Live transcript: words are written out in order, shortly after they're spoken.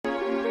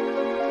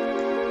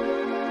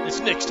this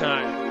next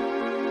time.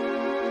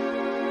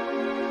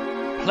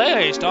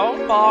 Please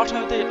don't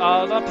bother the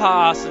other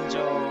passengers.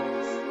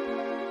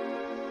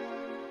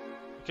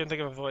 I can't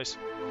think of a voice.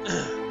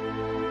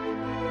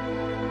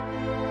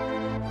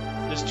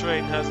 This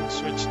train hasn't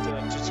switched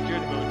to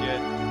security mode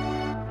yet.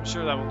 I'm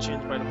sure that will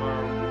change by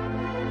tomorrow.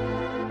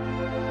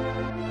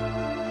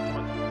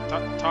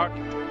 Come on, talk.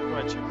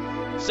 What?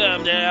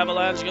 Someday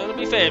Avalanche's gonna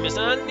be famous,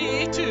 and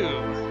me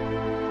too.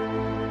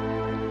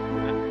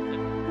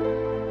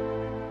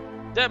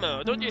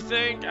 Demo, don't you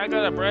think I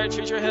got a bright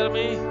future ahead of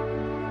me?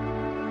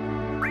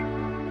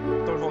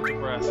 Don't hold your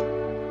breath.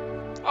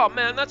 Oh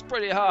man, that's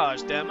pretty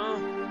harsh, Demo.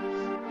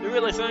 You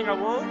really think I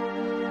won't?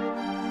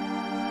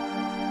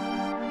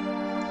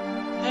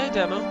 Hey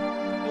Demo,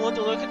 you want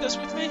to look at this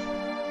with me?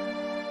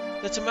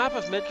 It's a map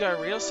of Midgar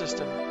Rail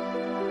System.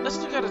 Let's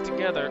look at it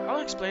together.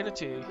 I'll explain it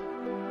to you.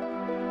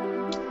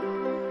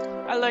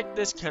 I like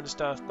this kind of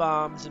stuff.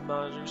 Bombs and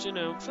monitors, you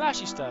know,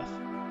 flashy stuff.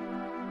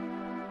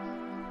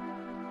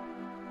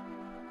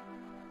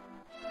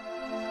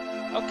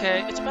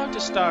 Okay, it's about to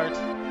start.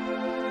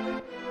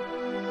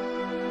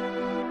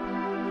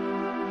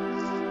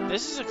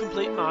 This is a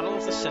complete model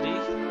of the city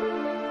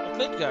of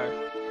Midgar.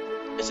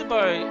 It's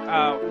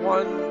about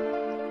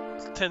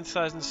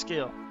 1/10,000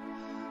 scale.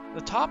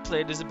 The top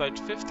plate is about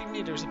 50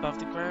 meters above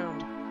the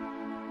ground.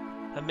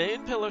 A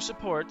main pillar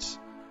supports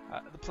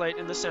the plate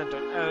in the center,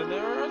 and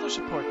there are other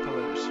support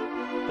pillars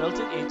built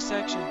in each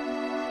section.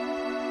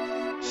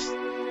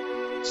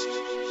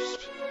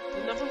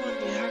 The number 1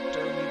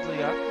 reactor we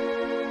blew up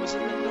was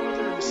in the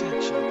northern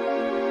section.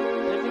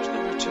 Then there's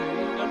number 2,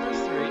 number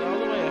 3, all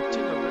the way up to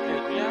number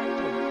 8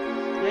 reactor.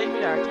 The 8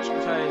 reactors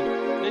provide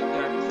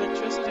Midgar with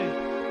electricity.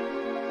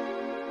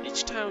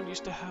 Each town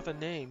used to have a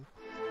name,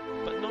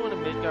 but no one in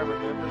Midgar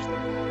remembers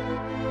them.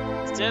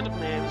 Instead of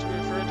names, we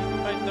refer to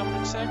them by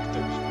numbered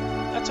sectors.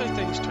 That's how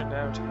things turned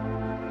out.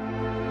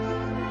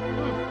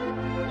 Oh,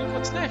 look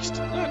what's next.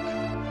 Look!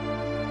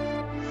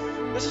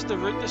 This is the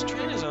route this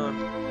train is on.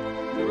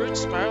 The route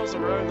spirals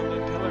around the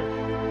main pillar.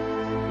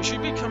 We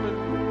should be coming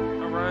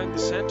around the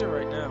center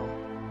right now.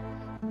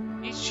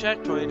 Each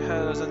checkpoint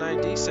has an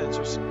ID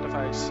sensor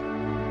device.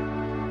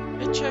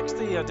 It checks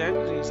the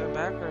identities and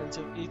backgrounds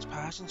of each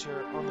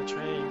passenger on the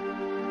train,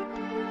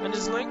 and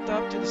is linked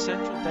up to the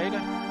central data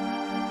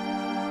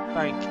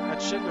bank at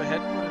Shinra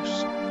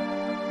headquarters.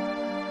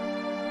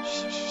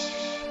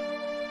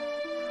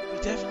 We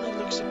definitely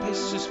look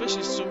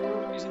suspicious, so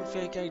we're using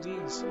fake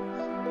IDs.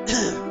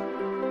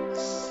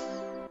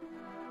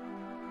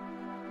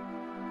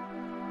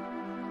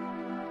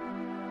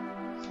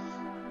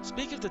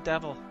 Speak of the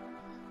devil.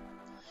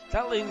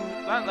 That light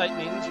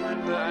means we're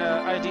in the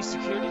ID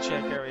security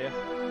check area.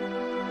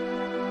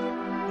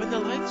 When the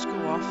lights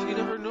go off, you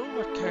never know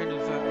what kind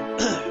of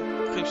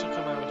creeps will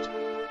come out.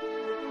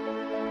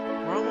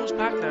 We're almost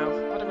back now.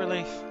 What a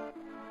relief.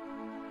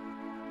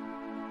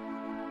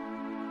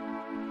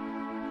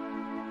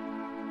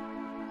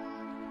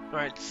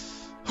 Right.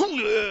 Look,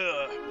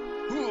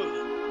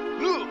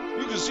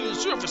 you can see the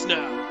surface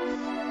now.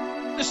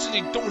 This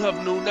city don't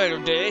have no night or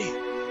day.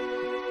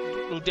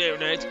 No day or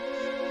night.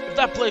 If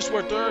that place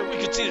weren't there, we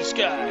could see the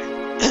sky.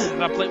 If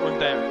that plate weren't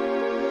there.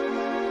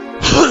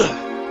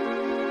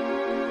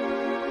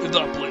 If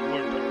that plate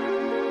weren't there.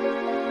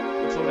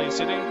 The floating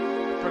city?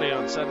 Pretty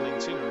unsettling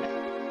scenery.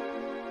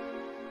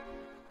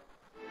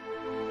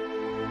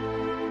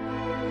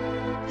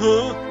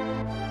 Huh?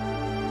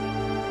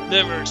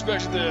 Never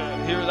expected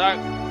to hear that.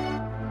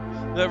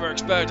 Never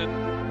expected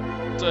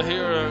to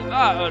hear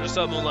that out of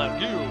someone like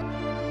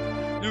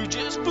you. You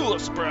just full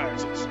of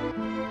surprises.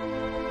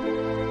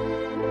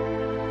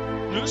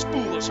 Just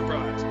full of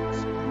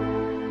surprises.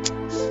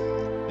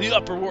 The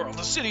upper world,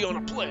 the city on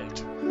a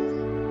plate.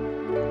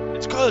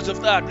 It's cause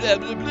of that blah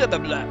blah blah blah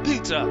blah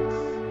pizza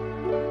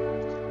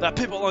that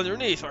people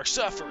underneath are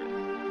suffering.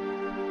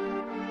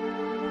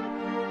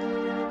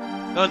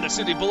 And the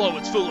city below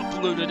it's full of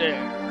polluted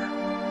air.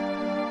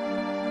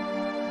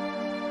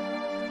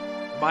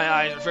 My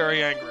eyes are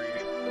very angry.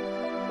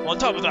 On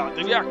top of that,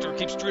 the reactor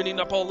keeps draining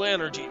up all the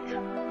energy.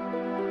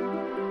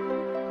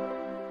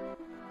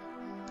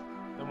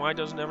 Why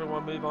doesn't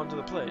everyone move onto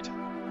the plate?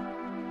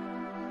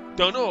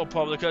 Don't know,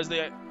 probably because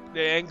they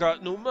ain't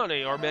got no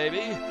money, or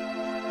maybe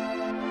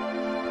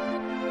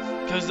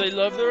because they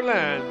love their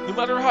land, no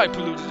matter how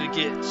polluted it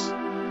gets.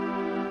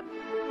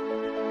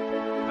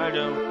 I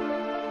know.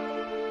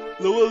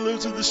 No one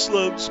lives in the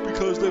slums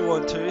because they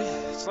want to.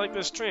 It's like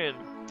this train.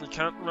 You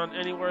can't run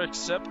anywhere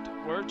except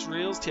where its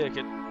rails take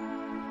it.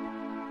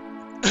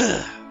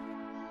 I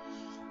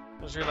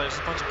just realized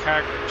a bunch of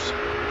characters.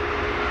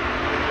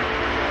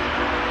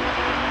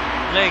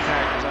 Main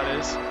characters, that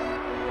is.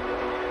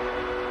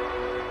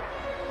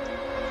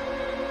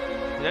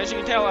 And as you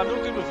can tell, I'm no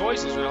good with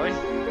voices, really.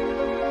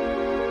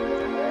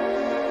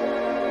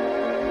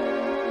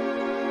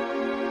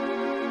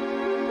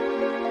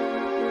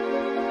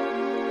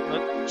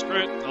 But screw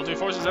it, I'll do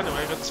voices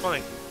anyway, because it's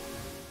funny.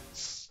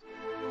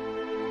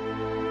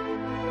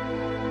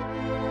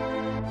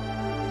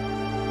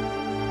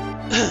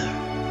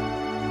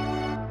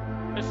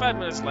 5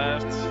 minutes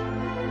left.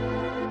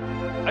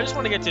 I just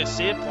want to get to a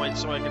save point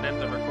so I can end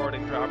the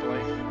recording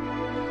properly.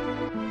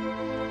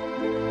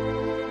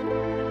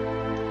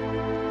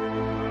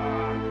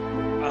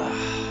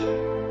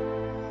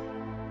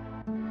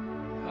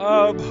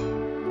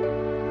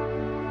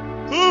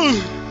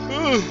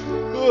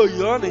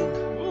 Yawning.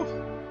 Ooh.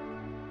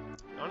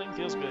 Yawning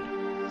feels good.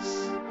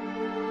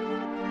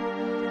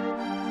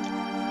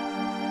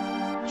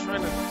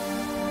 Trying to.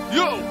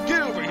 Yo,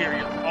 get over here,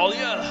 you all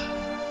ya.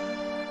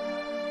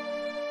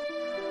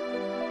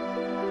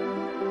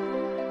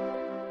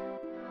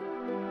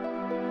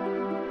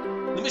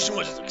 The mission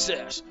was a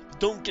success, but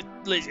don't get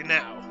lazy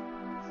now.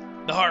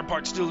 The hard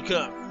part's still to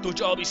come. Don't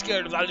y'all be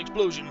scared of that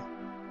explosion.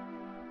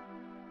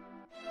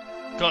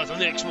 Cause the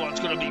next one's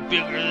gonna be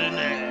bigger than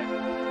that.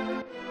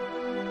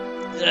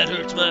 That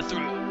hurts my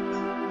throat.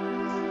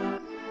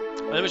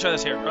 Let me try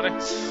this here, ready?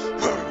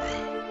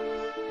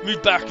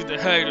 Meet back at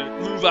the hideout.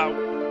 Move out.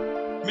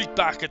 Meet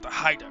back at the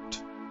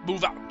hideout.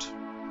 Move out.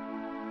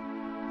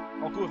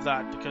 I'll go with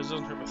that because it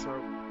doesn't hurt my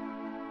throat.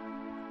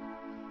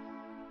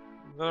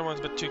 The other one's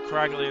a bit too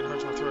craggly and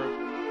hurts my throat.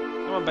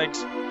 Come on,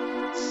 Biggs.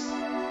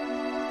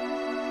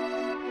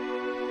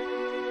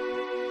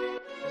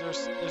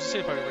 There's a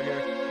safe point over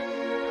here.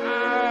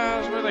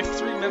 There's about like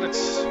 3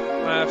 minutes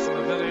left in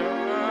the video.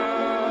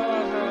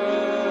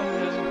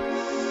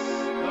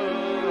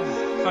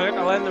 Fine,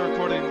 I'll end the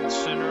recording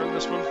sooner on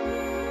this one.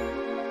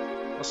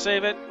 I'll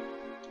save it.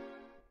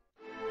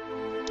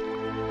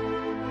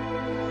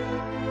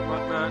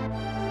 Whatnot.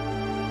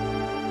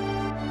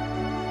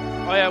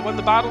 Oh yeah, when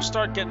the battles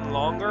start getting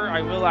longer,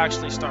 I will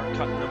actually start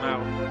cutting them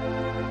out.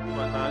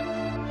 Whatnot.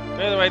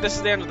 But either way, this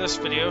is the end of this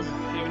video,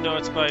 even though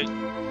it's about,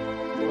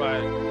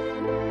 what,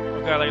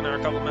 I've got like another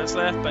couple of minutes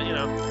left, but you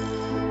know,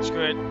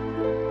 screw it.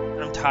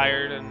 I'm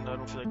tired and I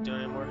don't feel like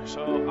doing it anymore.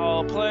 So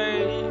I'll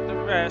play the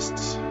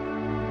rest.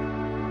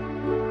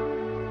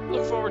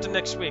 Look forward to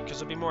next week because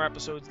there'll be more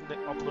episodes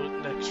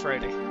uploaded next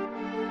Friday.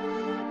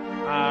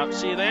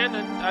 See you then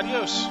and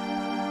adios.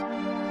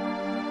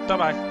 Bye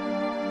bye.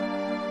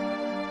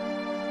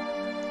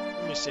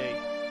 Let me see.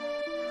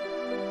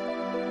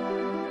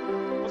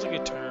 What's a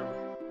good term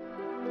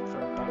for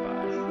bye bye?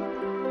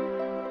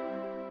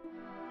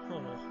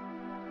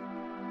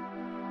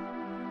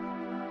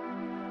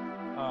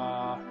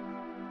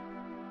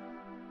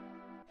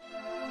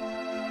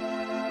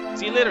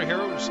 See you later,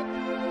 heroes.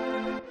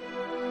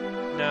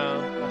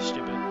 No, that's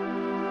stupid.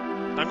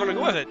 I'm gonna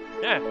go with it.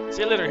 Yeah,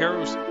 see you later,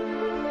 heroes.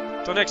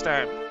 Till next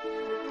time,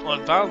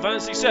 on Final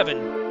Fantasy VII,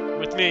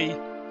 with me,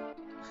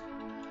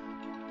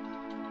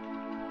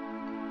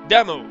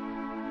 Demo.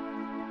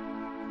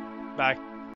 Bye.